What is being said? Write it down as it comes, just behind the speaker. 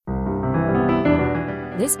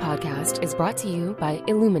This podcast is brought to you by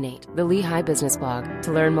Illuminate, the Lehigh Business Blog.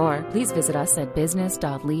 To learn more, please visit us at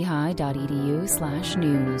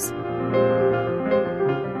business.lehigh.edu/news.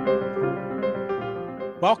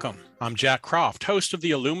 Welcome. I'm Jack Croft, host of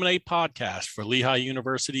the Illuminate podcast for Lehigh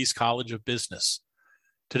University's College of Business.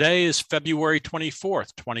 Today is February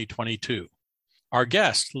 24th, 2022. Our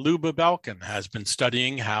guest, Luba Belkin, has been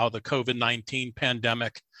studying how the COVID-19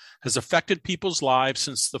 pandemic has affected people's lives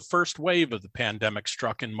since the first wave of the pandemic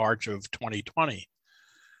struck in March of 2020.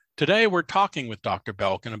 Today, we're talking with Dr.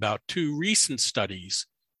 Belkin about two recent studies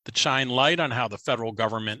that shine light on how the federal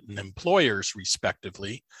government and employers,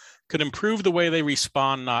 respectively, could improve the way they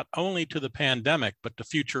respond not only to the pandemic, but to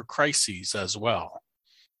future crises as well.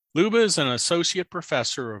 Luba is an associate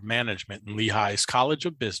professor of management in Lehigh's College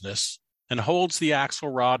of Business and holds the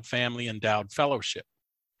Axelrod Family Endowed Fellowship.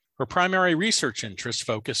 Her primary research interests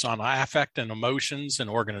focus on affect and emotions in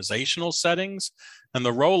organizational settings and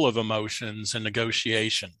the role of emotions in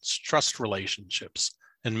negotiations, trust relationships,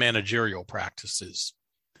 and managerial practices.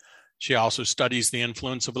 She also studies the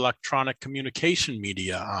influence of electronic communication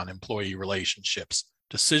media on employee relationships,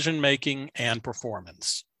 decision-making, and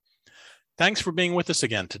performance. Thanks for being with us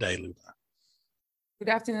again today, Luba. Good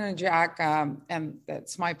afternoon, Jack, and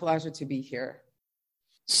it's my pleasure to be here.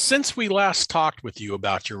 Since we last talked with you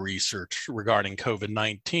about your research regarding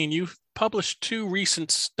COVID-19, you've published two recent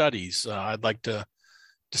studies I'd like to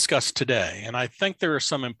discuss today, and I think there are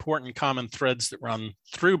some important common threads that run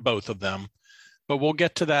through both of them, but we'll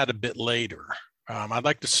get to that a bit later. I'd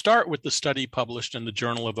like to start with the study published in the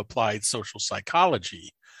Journal of Applied Social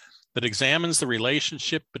Psychology that examines the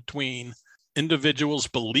relationship between individuals'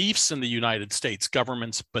 beliefs in the United States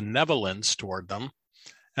government's benevolence toward them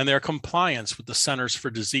and their compliance with the Centers for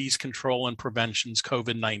Disease Control and Prevention's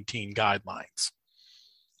COVID-19 guidelines.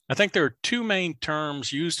 I think there are two main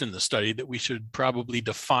terms used in the study that we should probably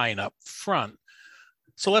define up front.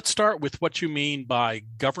 So let's start with what you mean by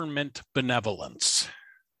government benevolence.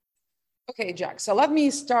 Okay, Jack. So let me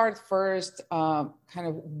start first, kind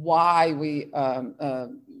of why we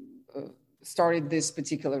started this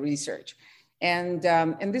particular research. And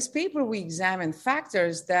in this paper, we examined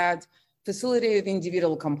factors that facilitated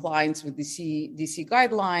individual compliance with the CDC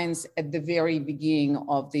guidelines at the very beginning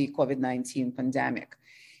of the COVID-19 pandemic.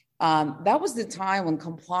 That was the time when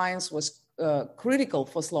compliance was critical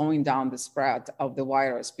for slowing down the spread of the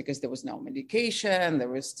virus because there was no medication, there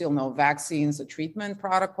was still no vaccines or treatment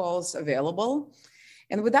protocols available.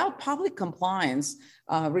 And without public compliance,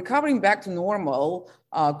 recovering back to normal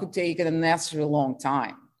could take an unnecessarily long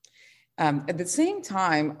time. At the same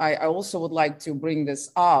time, I also would like to bring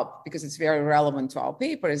this up because it's very relevant to our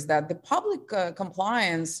paper, is that the public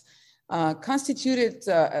compliance constituted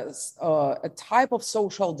a type of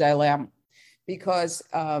social dilemma because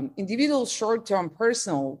individuals' short-term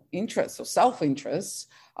personal interests or self-interests,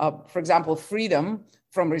 for example, freedom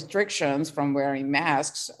from restrictions, from wearing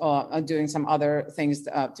masks or doing some other things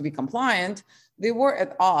to be compliant, they were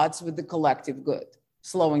at odds with the collective good,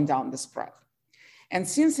 slowing down the spread. And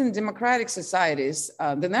since in democratic societies,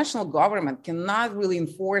 the national government cannot really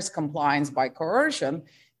enforce compliance by coercion,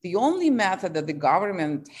 the only method that the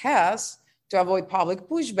government has to avoid public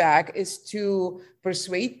pushback is to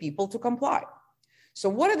persuade people to comply. So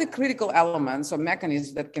what are the critical elements or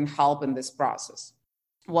mechanisms that can help in this process?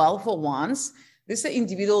 Well, for once, these are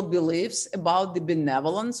individual beliefs about the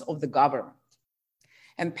benevolence of the government.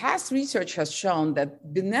 And past research has shown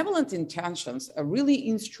that benevolent intentions are really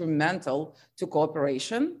instrumental to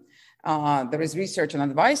cooperation. There is research on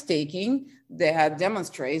advice taking that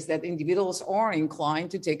demonstrates that individuals are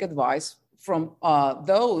inclined to take advice from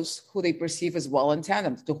those who they perceive as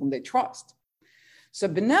well-intended, to whom they trust. So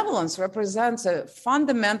benevolence represents a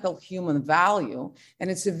fundamental human value,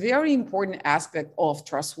 and it's a very important aspect of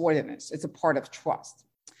trustworthiness. It's a part of trust.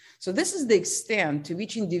 So this is the extent to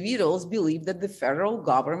which individuals believe that the federal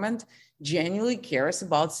government genuinely cares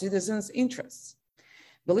about citizens' interests.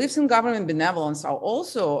 Beliefs in government benevolence are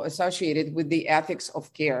also associated with the ethics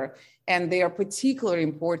of care, and they are particularly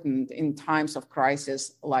important in times of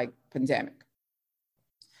crisis like pandemic.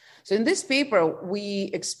 So in this paper,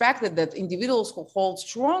 we expected that individuals who hold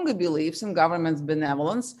stronger beliefs in government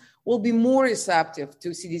benevolence will be more receptive to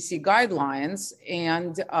CDC guidelines,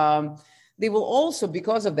 and they will also,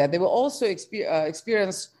 because of that, they will also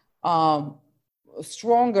experience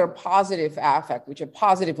stronger positive affect, which are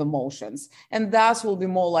positive emotions, and thus will be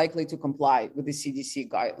more likely to comply with the CDC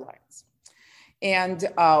guidelines. And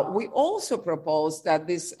we also propose that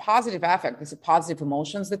this positive affect, these positive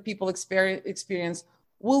emotions that people experience,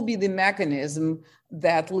 will be the mechanism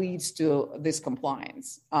that leads to this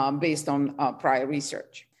compliance based on prior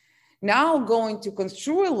research. Now going to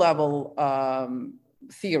construal level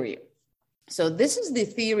theory. So this is the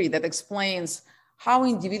theory that explains how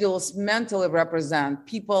individuals mentally represent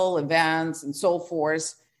people, events, and so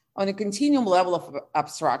forth on a continuum level of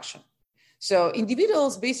abstraction. So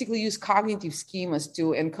individuals basically use cognitive schemas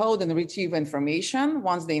to encode and retrieve information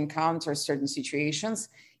once they encounter certain situations,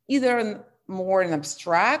 either in more in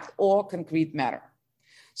abstract or concrete matter.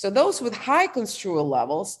 So those with high construal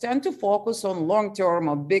levels tend to focus on long-term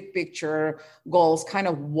or big picture goals, kind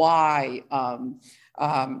of why,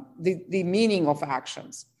 the meaning of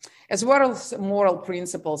actions, as well as moral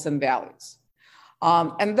principles and values.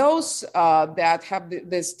 And those that have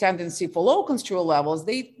this tendency for low construal levels,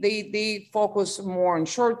 they focus more on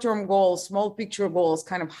short-term goals, small picture goals,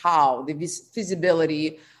 kind of how, the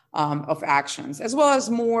feasibility of actions, as well as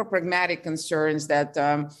more pragmatic concerns that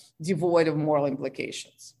devoid of moral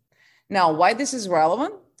implications. Now, why this is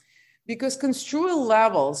relevant? Because construal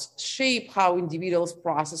levels shape how individuals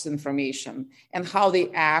process information and how they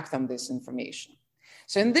act on this information.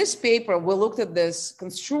 So in this paper, we looked at this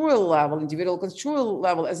construal level, individual construal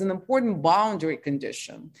level, as an important boundary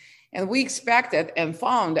condition. And we expected and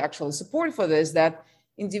found actually support for this, that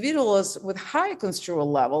individuals with high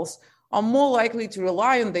construal levels are more likely to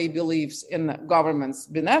rely on their beliefs in government's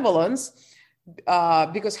benevolence,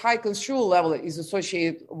 because high construal level is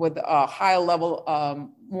associated with a high level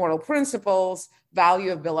moral principles,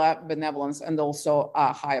 value of benevolence, and also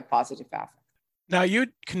a higher positive affect. Now, you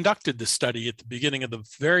conducted the study at the beginning of the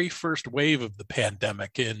very first wave of the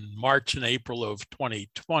pandemic in March and April of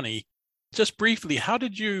 2020. Just briefly, how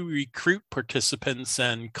did you recruit participants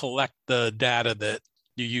and collect the data that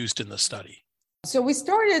you used in the study? So we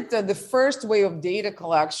started the first wave of data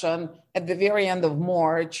collection at the very end of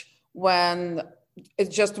March, when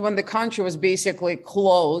the country was basically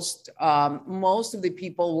closed. Most of the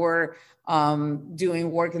people were doing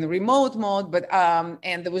work in the remote mode, but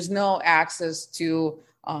and there was no access to.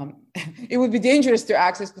 It would be dangerous to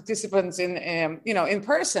access participants in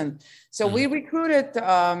person. So we recruited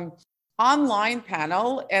online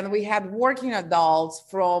panel, and we had working adults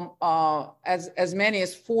from as many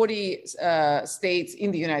as 40 states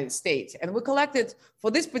in the United States. And we collected, for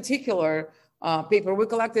this particular paper, we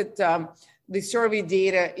collected the survey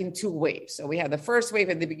data in two waves. So we had the first wave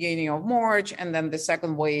at the beginning of March, and then the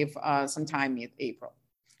second wave sometime mid-April.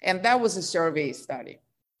 And that was a survey study.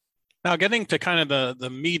 Now, getting to kind of the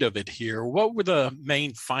meat of it here, what were the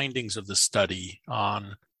main findings of the study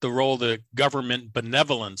on the role that government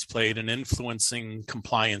benevolence played in influencing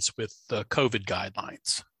compliance with the COVID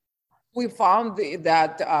guidelines? We found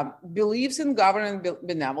that beliefs in government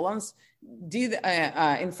benevolence did,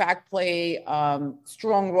 in fact, play a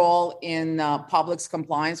strong role in public's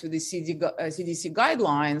compliance with the CDC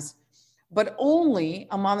guidelines, but only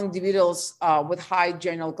among individuals with high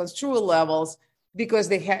general construal levels, because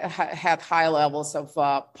they had high levels of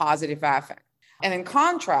positive affect. And in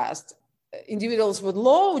contrast, individuals with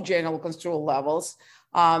low general construal levels,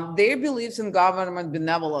 their beliefs in government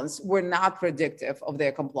benevolence were not predictive of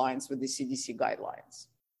their compliance with the CDC guidelines.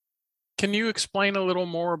 Can you explain a little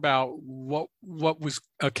more about what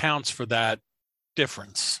accounts for that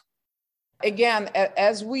difference? Again,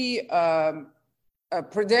 as we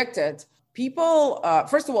predicted, people,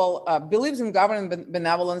 first of all, beliefs in government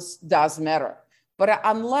benevolence does matter. But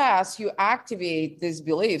unless you activate these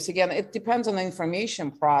beliefs, again, it depends on the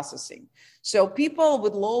information processing. So people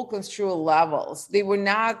with low construal levels, they were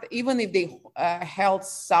not, even if they held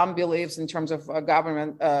some beliefs in terms of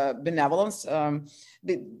government benevolence,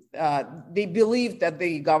 they believed that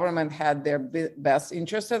the government had their best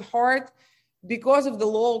interest at heart. Because of the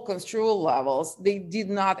low construal levels, they did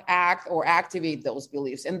not act or activate those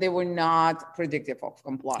beliefs, and they were not predictive of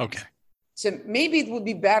compliance. Okay. So maybe it would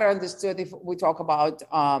be better understood if we talk about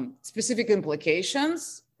specific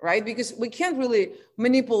implications, right? Because we can't really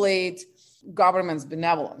manipulate government's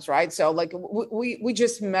benevolence, right? So like we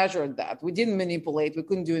just measured that. We didn't manipulate. We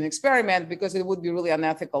couldn't do an experiment because it would be really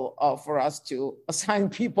unethical for us to assign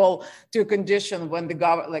people to a condition when the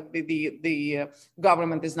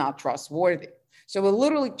government is not trustworthy. So we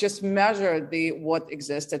literally just measured what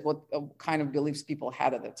existed, what kind of beliefs people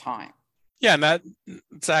had at the time. Yeah, and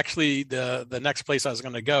that's actually the next place I was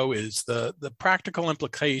going to go is the practical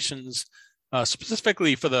implications,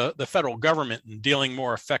 specifically for the federal government in dealing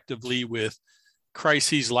more effectively with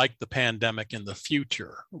crises like the pandemic in the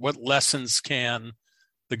future. What lessons can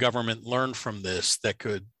the government learn from this that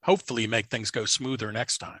could hopefully make things go smoother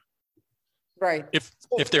next time? Right.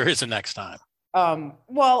 If there is a next time.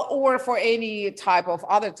 Or for any type of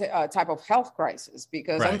other type of health crisis,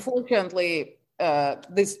 because right. Unfortunately,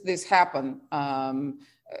 this happen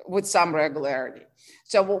with some regularity.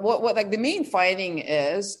 So what like the main finding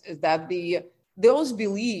is that those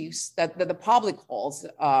beliefs that the public holds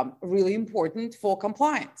really important for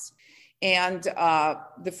compliance. And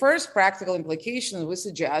the first practical implication would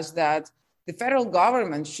suggest that the federal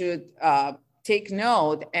government should take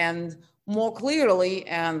note and more clearly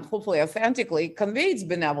and hopefully authentically convey its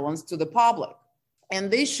benevolence to the public. And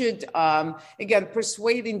they should, again,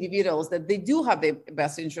 persuade individuals that they do have their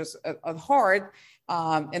best interests at heart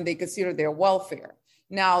and they consider their welfare.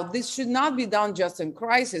 Now, this should not be done just in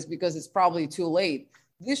crisis because it's probably too late.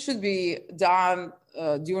 This should be done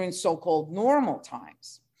during so-called normal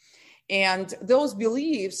times. And those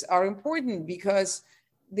beliefs are important because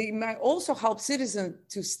they might also help citizens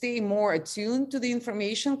to stay more attuned to the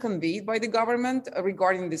information conveyed by the government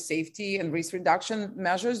regarding the safety and risk reduction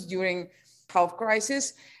measures during health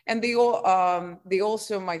crisis. And they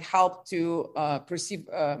also might help to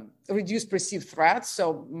reduce perceived threats.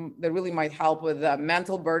 So they really might help with the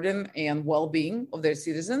mental burden and well-being of their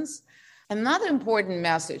citizens. Another important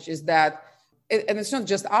message is that, and it's not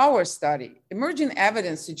just our study, emerging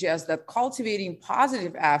evidence suggests that cultivating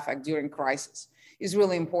positive affect during crisis is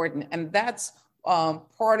really important. And that's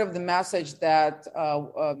part of the message that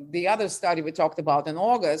the other study we talked about in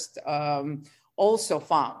August also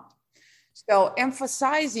found. So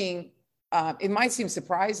emphasizing, it might seem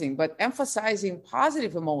surprising, but emphasizing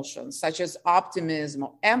positive emotions such as optimism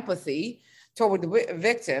or empathy toward the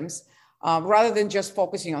victims, rather than just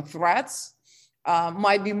focusing on threats,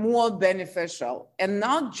 might be more beneficial, and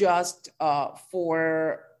not just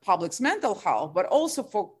for public's mental health, but also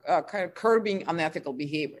for kind of curbing unethical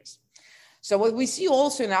behaviors. So what we see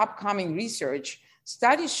also in upcoming research,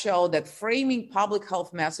 studies show that framing public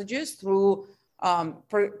health messages through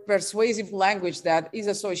persuasive language that is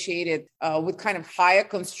associated with kind of higher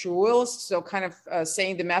construals, so kind of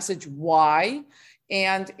saying the message why,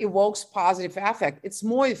 and evokes positive affect. It's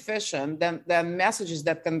more efficient than messages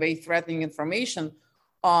that convey threatening information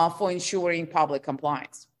for ensuring public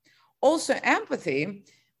compliance. Also, empathy,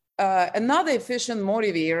 another efficient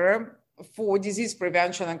motivator for disease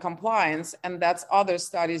prevention and compliance, and that's other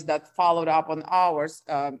studies that followed up on ours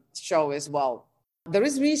show as well. There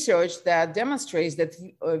is research that demonstrates that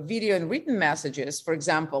video and written messages, for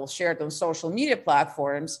example, shared on social media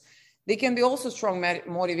platforms, they can be also strong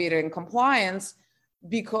motivator in compliance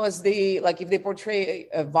because if they portray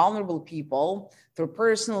vulnerable people through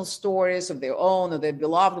personal stories of their own or their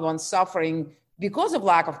beloved ones suffering because of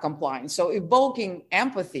lack of compliance. So evoking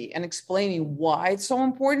empathy and explaining why it's so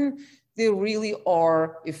important, they really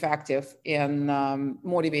are effective in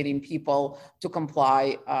motivating people to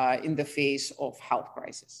comply in the face of health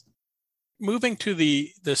crisis. Moving to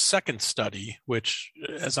the second study, which,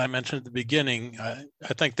 as I mentioned at the beginning,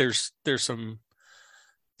 I think there's some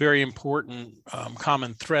very important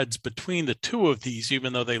common threads between the two of these,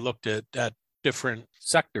 even though they looked at different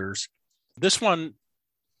sectors. This one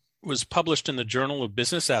was published in the Journal of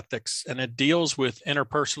Business Ethics, and it deals with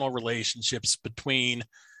interpersonal relationships between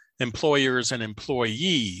employers and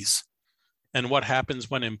employees, and what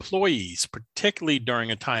happens when employees, particularly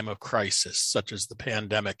during a time of crisis, such as the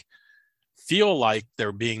pandemic, feel like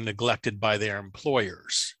they're being neglected by their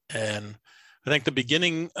employers. And I think the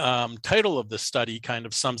beginning title of the study kind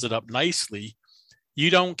of sums it up nicely.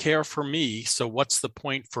 You don't care for me, so what's the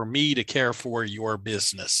point for me to care for your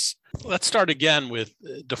business? Let's start again with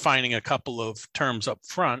defining a couple of terms up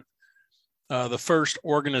front. The first,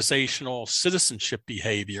 organizational citizenship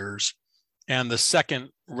behaviors, and the second,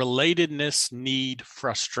 relatedness, need,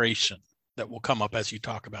 frustration, that will come up as you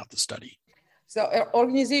talk about the study. So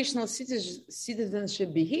organizational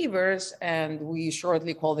citizenship behaviors, and we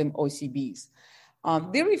shortly call them OCBs,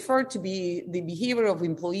 they refer to the behavior of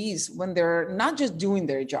employees when they're not just doing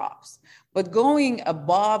their jobs, but going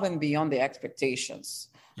above and beyond the expectations,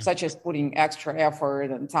 such as putting extra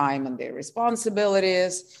effort and time in their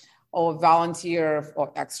responsibilities, or volunteer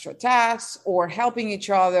for extra tasks, or helping each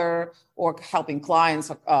other, or helping clients,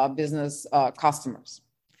 business customers.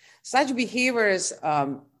 Such behaviors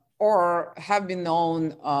have been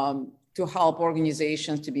known to help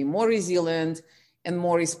organizations to be more resilient and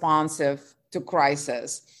more responsive to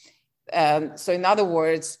crisis. So in other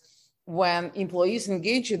words, when employees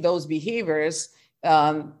engage in those behaviors,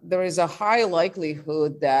 there is a high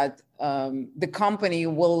likelihood that the company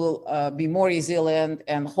will be more resilient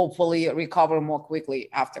and hopefully recover more quickly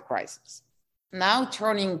after crisis. Now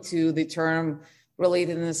turning to the term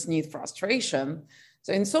relatedness, need, frustration.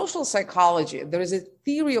 So in social psychology, there is a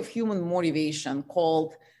theory of human motivation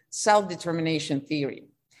called self-determination theory.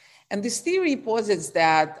 And this theory posits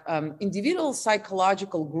that individual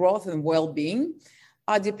psychological growth and well-being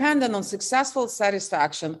are dependent on successful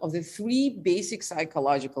satisfaction of the three basic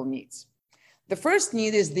psychological needs. The first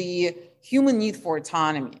need is the human need for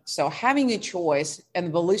autonomy. So having a choice and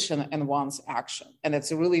volition in one's action. And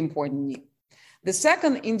that's a really important need. The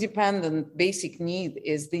second independent basic need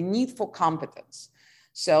is the need for competence.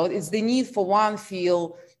 So it's the need for one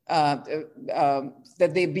feel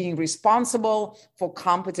that they're being responsible for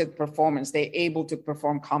competent performance. They're able to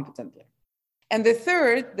perform competently. And the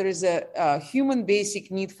third, there is a human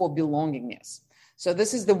basic need for belongingness. So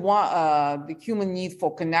this is the human need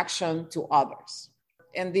for connection to others.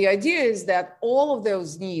 And the idea is that all of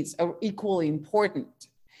those needs are equally important.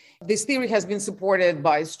 This theory has been supported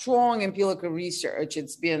by strong empirical research.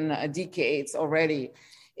 It's been decades already.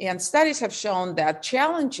 And studies have shown that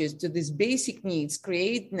challenges to these basic needs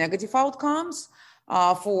create negative outcomes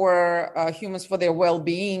for humans, for their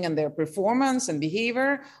well-being and their performance and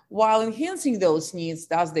behavior, while enhancing those needs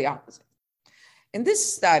does the opposite. In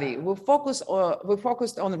this study, we focused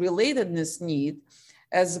on relatedness need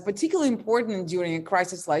as particularly important during a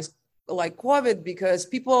crisis like COVID, because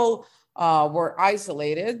people were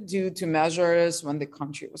isolated due to measures when the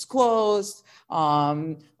country was closed.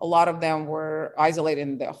 A lot of them were isolated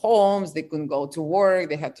in their homes. They couldn't go to work.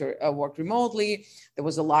 They had to work remotely. There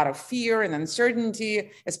was a lot of fear and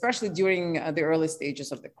uncertainty, especially during the early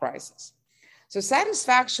stages of the crisis. So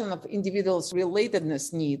satisfaction of individuals'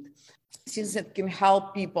 relatedness need, since it can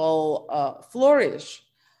help people flourish,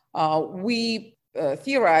 we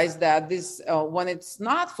theorize that this, when it's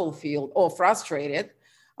not fulfilled or frustrated,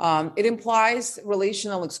 it implies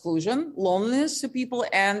relational exclusion, loneliness to people,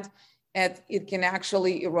 and it can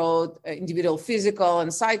actually erode individual physical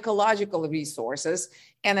and psychological resources.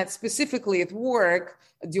 And that specifically at work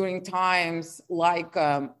during times like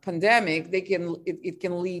pandemic, it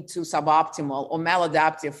can lead to suboptimal or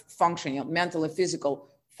maladaptive functioning, mental and physical,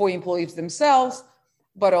 for employees themselves,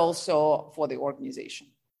 but also for the organization.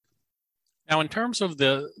 Now, in terms of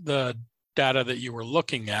the data that you were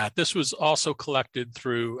looking at, this was also collected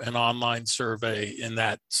through an online survey in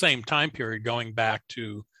that same time period, going back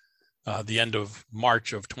to the end of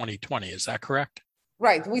March of 2020. Is that correct?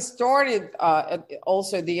 Right. We started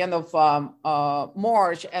also at the end of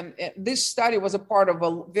March, and this study was a part of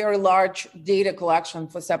a very large data collection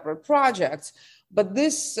for separate projects. But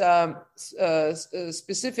this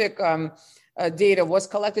specific data was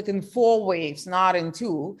collected in 4 waves, not in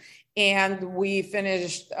 2. And we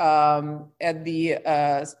finished at the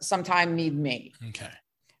sometime mid-May. Okay.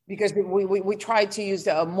 Because we tried to use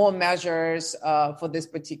more measures for this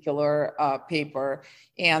particular paper,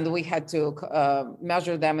 and we had to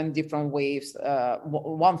measure them in different waves,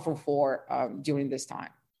 1 through 4 during this time.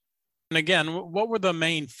 And again, what were the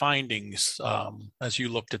main findings as you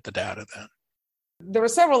looked at the data then? There were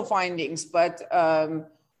several findings, but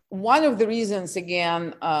one of the reasons,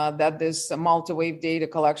 again, that this multi-wave data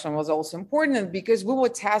collection was also important because we were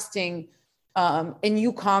testing a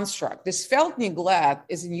new construct. This felt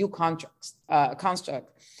neglect is a new construct.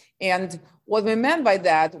 And what we meant by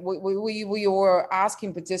that, we were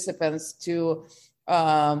asking participants to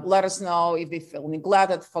let us know if they feel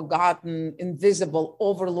neglected, forgotten, invisible,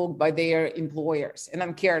 overlooked by their employers, and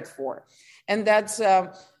uncared for. And that's,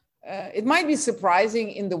 it might be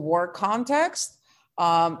surprising in the work context,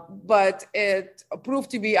 but it proved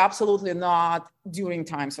to be absolutely not during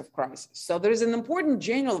times of crisis. So there is an important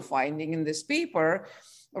general finding in this paper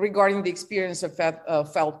regarding the experience of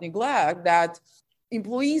felt neglect, that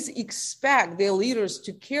employees expect their leaders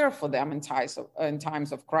to care for them in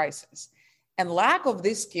times of crisis. And lack of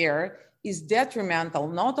this care is detrimental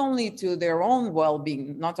not only to their own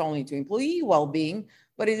well-being, not only to employee well-being,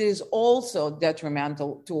 but it is also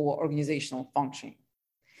detrimental to organizational functioning.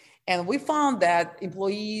 And we found that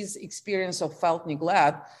employees' experience of felt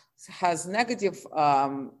neglect has negative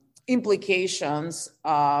implications,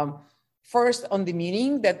 first on the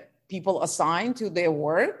meaning that people assign to their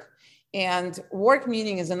work. And work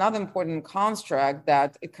meaning is another important construct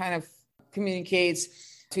that it kind of communicates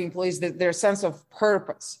to employees that their sense of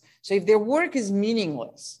purpose. So if their work is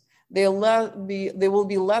meaningless, they will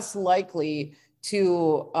be less likely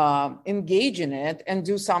to engage in it and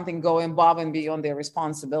do something going above and beyond their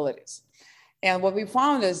responsibilities. And what we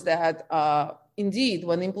found is that indeed,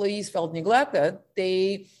 when employees felt neglected,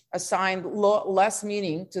 they assigned less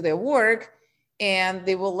meaning to their work, and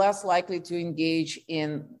they were less likely to engage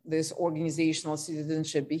in this organizational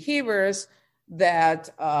citizenship behaviors that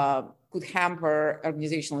could hamper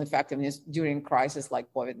organizational effectiveness during crises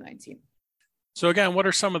like COVID-19. So again, what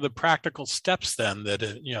are some of the practical steps then that,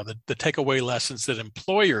 the takeaway lessons that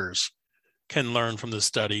employers can learn from the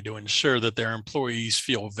study to ensure that their employees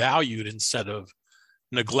feel valued instead of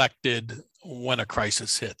neglected when a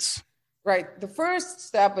crisis hits? Right. The first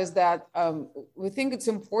step is that we think it's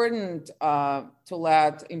important to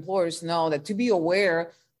let employers know that to be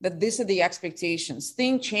aware that these are the expectations.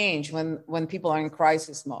 Things change when people are in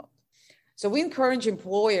crisis mode. So we encourage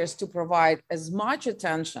employers to provide as much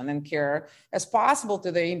attention and care as possible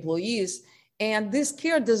to their employees. And this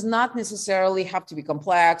care does not necessarily have to be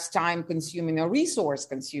complex, time-consuming, or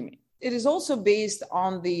resource-consuming. It is also based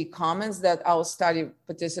on the comments that our study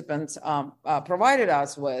participants provided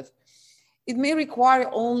us with. It may require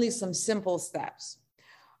only some simple steps.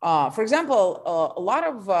 For example, a lot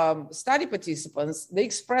of study participants, they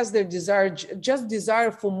express their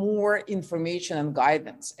desire for more information and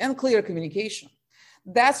guidance and clear communication.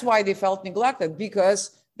 That's why they felt neglected,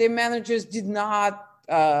 because their managers did not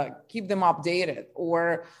keep them updated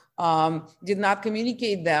or did not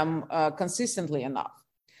communicate them consistently enough.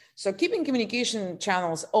 So keeping communication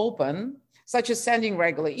channels open, such as sending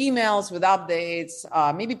regular emails with updates,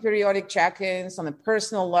 maybe periodic check-ins on a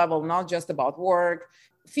personal level, not just about work,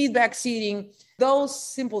 feedback seeding, those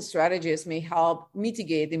simple strategies may help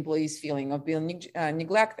mitigate employees' feeling of being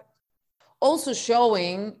neglected. Also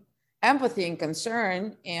showing empathy and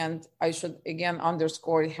concern, and I should again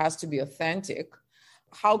underscore it has to be authentic.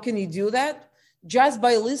 How can you do that? Just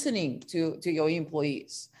by listening to your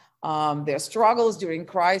employees, their struggles during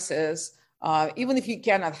crisis. Even if you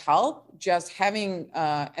cannot help, just having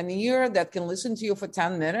an ear that can listen to you for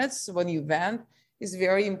 10 minutes when you vent is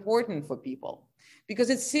very important for people, because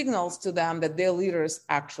it signals to them that their leaders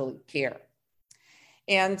actually care.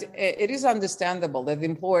 And it is understandable that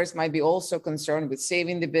employers might be also concerned with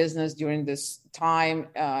saving the business during this time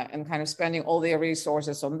and kind of spending all their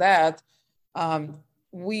resources on that.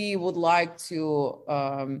 We would like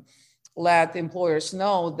to let employers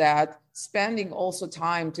know that spending also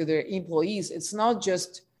time to their employees, it's not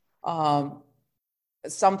just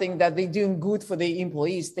something that they're doing good for the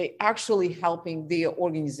employees, they actually helping the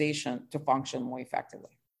organization to function more effectively.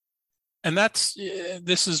 And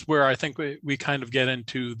this is where I think we kind of get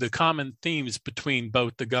into the common themes between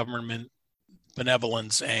both the government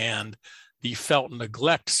benevolence and the felt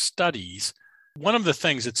neglect studies. One of the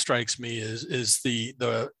things that strikes me is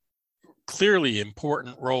the clearly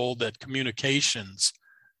important role that communications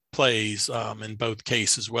plays in both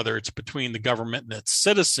cases, whether it's between the government and its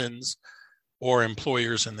citizens or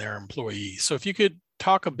employers and their employees. So if you could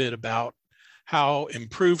talk a bit about how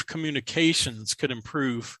improved communications could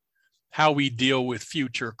improve how we deal with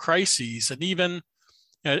future crises. And even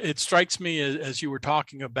it strikes me as you were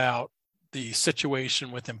talking about the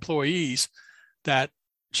situation with employees, that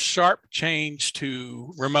sharp change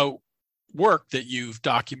to remote work that you've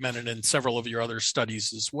documented in several of your other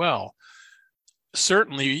studies as well.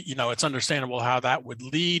 Certainly, it's understandable how that would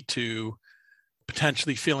lead to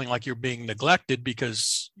potentially feeling like you're being neglected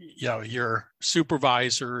because, your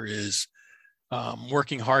supervisor is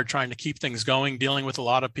working hard, trying to keep things going, dealing with a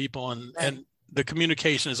lot of people, and the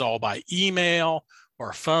communication is all by email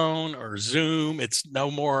or phone or Zoom. It's no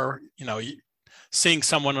more, seeing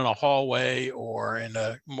someone in a hallway or in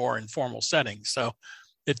a more informal setting. So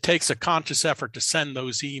it takes a conscious effort to send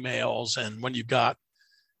those emails. And when you've got,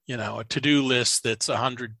 a to-do list that's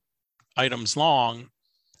 100 items long,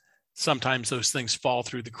 sometimes those things fall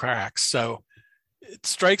through the cracks. So it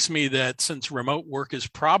strikes me that since remote work is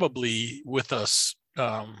probably with us,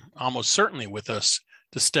 almost certainly with us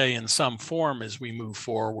to stay in some form as we move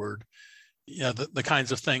forward, the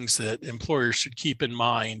kinds of things that employers should keep in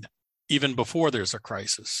mind even before there's a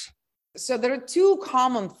crisis. So there are two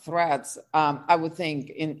common threads, I would think,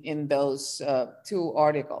 in those two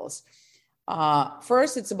articles.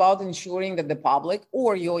 First, it's about ensuring that the public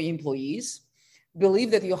or your employees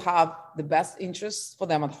believe that you have the best interests for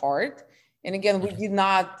them at heart. And again, we did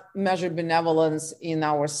not measure benevolence in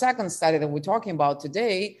our second study that we're talking about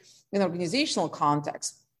today in organizational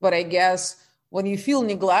context. But I guess when you feel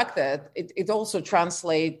neglected, it also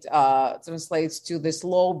translates to this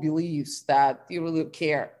low beliefs that you really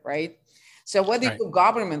care, right? So whether you're a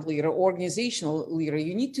government leader or organizational leader,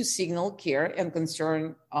 you need to signal care and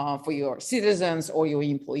concern for your citizens or your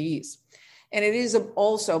employees. And it is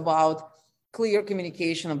also about clear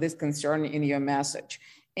communication of this concern in your message.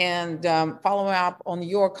 And following up on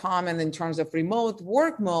your comment in terms of remote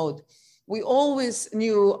work mode, we always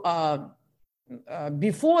knew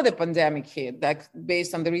before the pandemic hit, that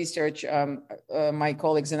based on the research my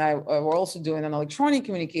colleagues and I were also doing on electronic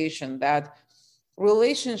communication, that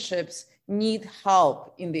relationships need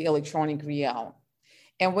help in the electronic realm.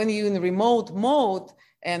 And when you're in remote mode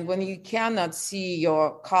and when you cannot see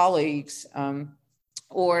your colleagues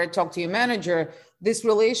or talk to your manager, these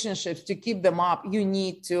relationships, to keep them up, you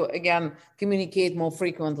need to, again, communicate more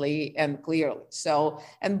frequently and clearly. So,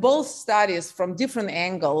 and both studies from different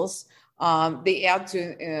angles, they add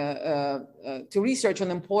to research on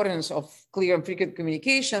the importance of clear and frequent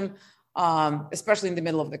communication, especially in the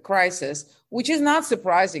middle of the crisis, which is not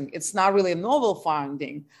surprising. It's not really a novel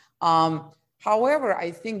finding. However,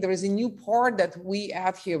 I think there is a new part that we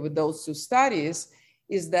add here with those two studies,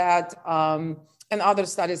 is that, and other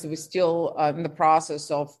studies that we're still in the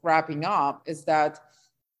process of wrapping up, is that,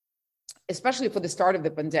 especially for the start of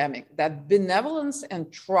the pandemic, that benevolence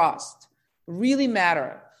and trust really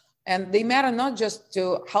matter. And they matter not just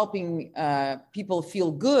to helping people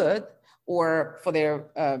feel good or for their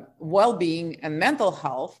well-being and mental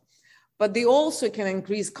health, but they also can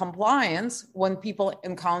increase compliance when people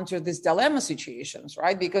encounter these dilemma situations,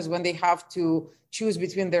 right? Because when they have to choose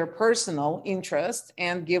between their personal interest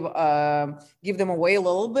and give them away a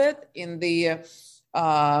little bit in the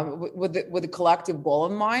with the collective goal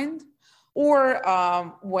in mind, or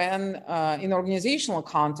when in organizational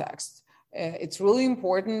context, it's really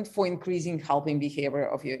important for increasing helping behavior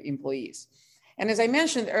of your employees. And as I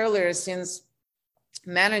mentioned earlier, since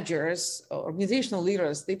managers, organizational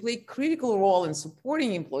leaders, they play a critical role in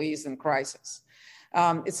supporting employees in crisis.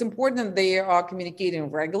 It's important that they are communicating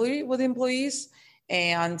regularly with employees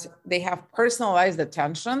and they have personalized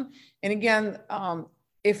attention. And again,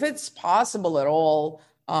 if it's possible at all,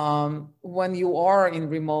 when you are in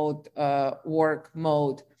remote work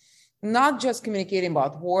mode, not just communicating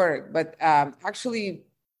about work, but actually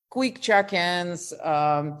quick check-ins,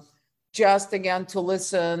 just again to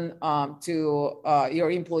listen to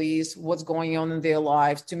your employees, what's going on in their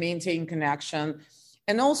lives, to maintain connection,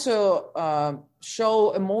 and also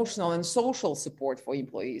show emotional and social support for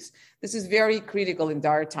employees. This is very critical in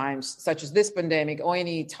dire times, such as this pandemic or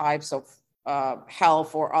any types of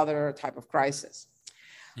health or other type of crisis.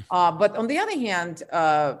 But on the other hand,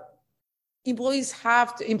 employers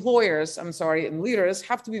and leaders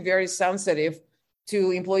have to be very sensitive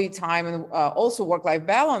to employee time and also work-life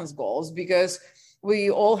balance goals, because we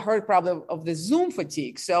all heard probably of the Zoom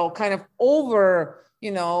fatigue. So kind of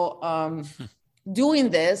doing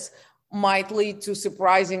this might lead to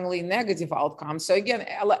surprisingly negative outcomes. So again,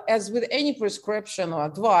 as with any prescription or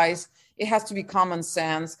advice, it has to be common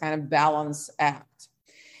sense, kind of balance act.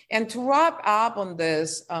 And to wrap up on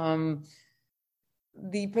this,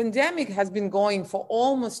 the pandemic has been going for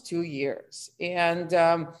almost 2 years. And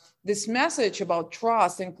this message about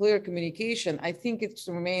trust and clear communication, I think it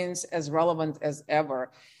remains as relevant as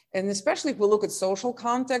ever. And especially if we look at social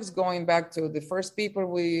context, going back to the first paper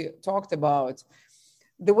we talked about,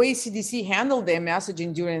 the way CDC handled their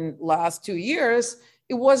messaging during last 2 years,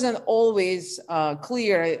 it wasn't always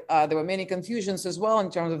clear. There were many confusions as well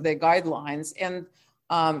in terms of their guidelines. And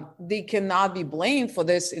they cannot be blamed for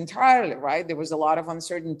this entirely, right? There was a lot of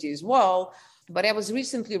uncertainty as well. But I was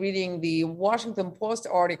recently reading the Washington Post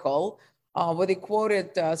article where they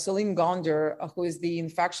quoted Celine Gonder, who is the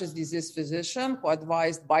infectious disease physician who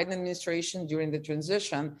advised Biden administration during the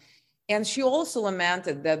transition. And she also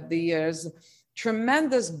lamented that there's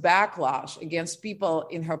tremendous backlash against people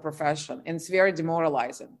in her profession, and it's very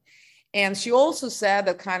demoralizing. And she also said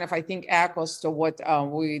that kind of, I think, echoes to what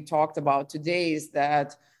we talked about today, is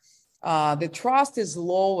that the trust is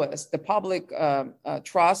lowest. The public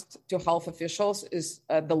trust to health officials is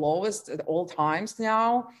the lowest at all times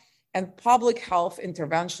now. And public health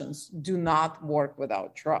interventions do not work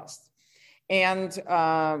without trust. And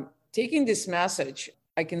taking this message,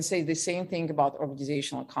 I can say the same thing about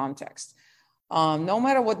organizational context. No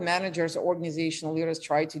matter what managers or organizational leaders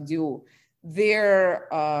try to do, their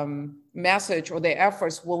message or their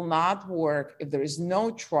efforts will not work if there is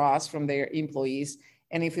no trust from their employees,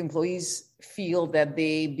 and if employees feel that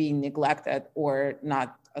they being neglected or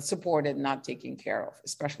not supported, not taken care of,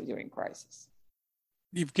 especially during crisis.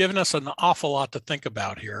 You've given us an awful lot to think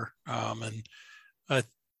about here. And I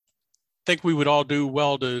think we would all do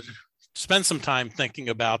well to spend some time thinking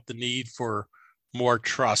about the need for more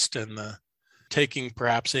trust and taking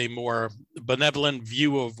perhaps a more benevolent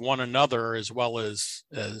view of one another, as well as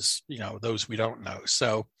those we don't know.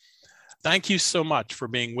 So thank you so much for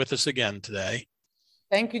being with us again today.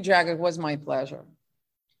 Thank you, Jack. It was my pleasure.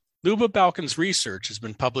 Luba Balkan's research has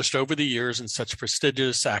been published over the years in such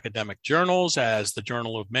prestigious academic journals as the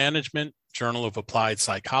Journal of Management, Journal of Applied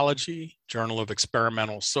Psychology, Journal of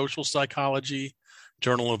Experimental Social Psychology,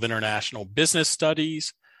 Journal of International Business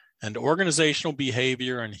Studies, and Organizational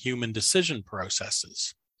Behavior and Human Decision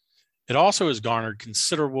Processes. It also has garnered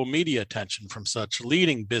considerable media attention from such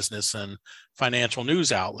leading business and financial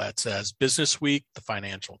news outlets as Business Week, the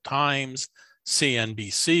Financial Times,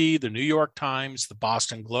 CNBC, the New York Times, the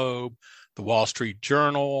Boston Globe, the Wall Street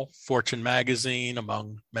Journal, Fortune Magazine,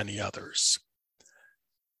 among many others.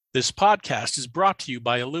 This podcast is brought to you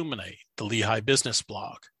by Illuminate, the Lehigh Business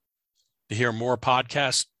Blog. To hear more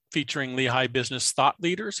podcasts featuring Lehigh business thought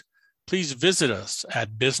leaders, please visit us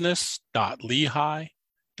at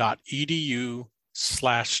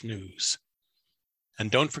business.lehigh.edu/news.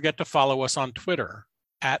 And don't forget to follow us on Twitter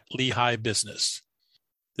at Lehigh Business.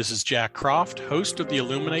 This is Jack Croft, host of the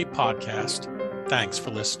Illuminate podcast. Thanks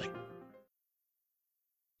for listening.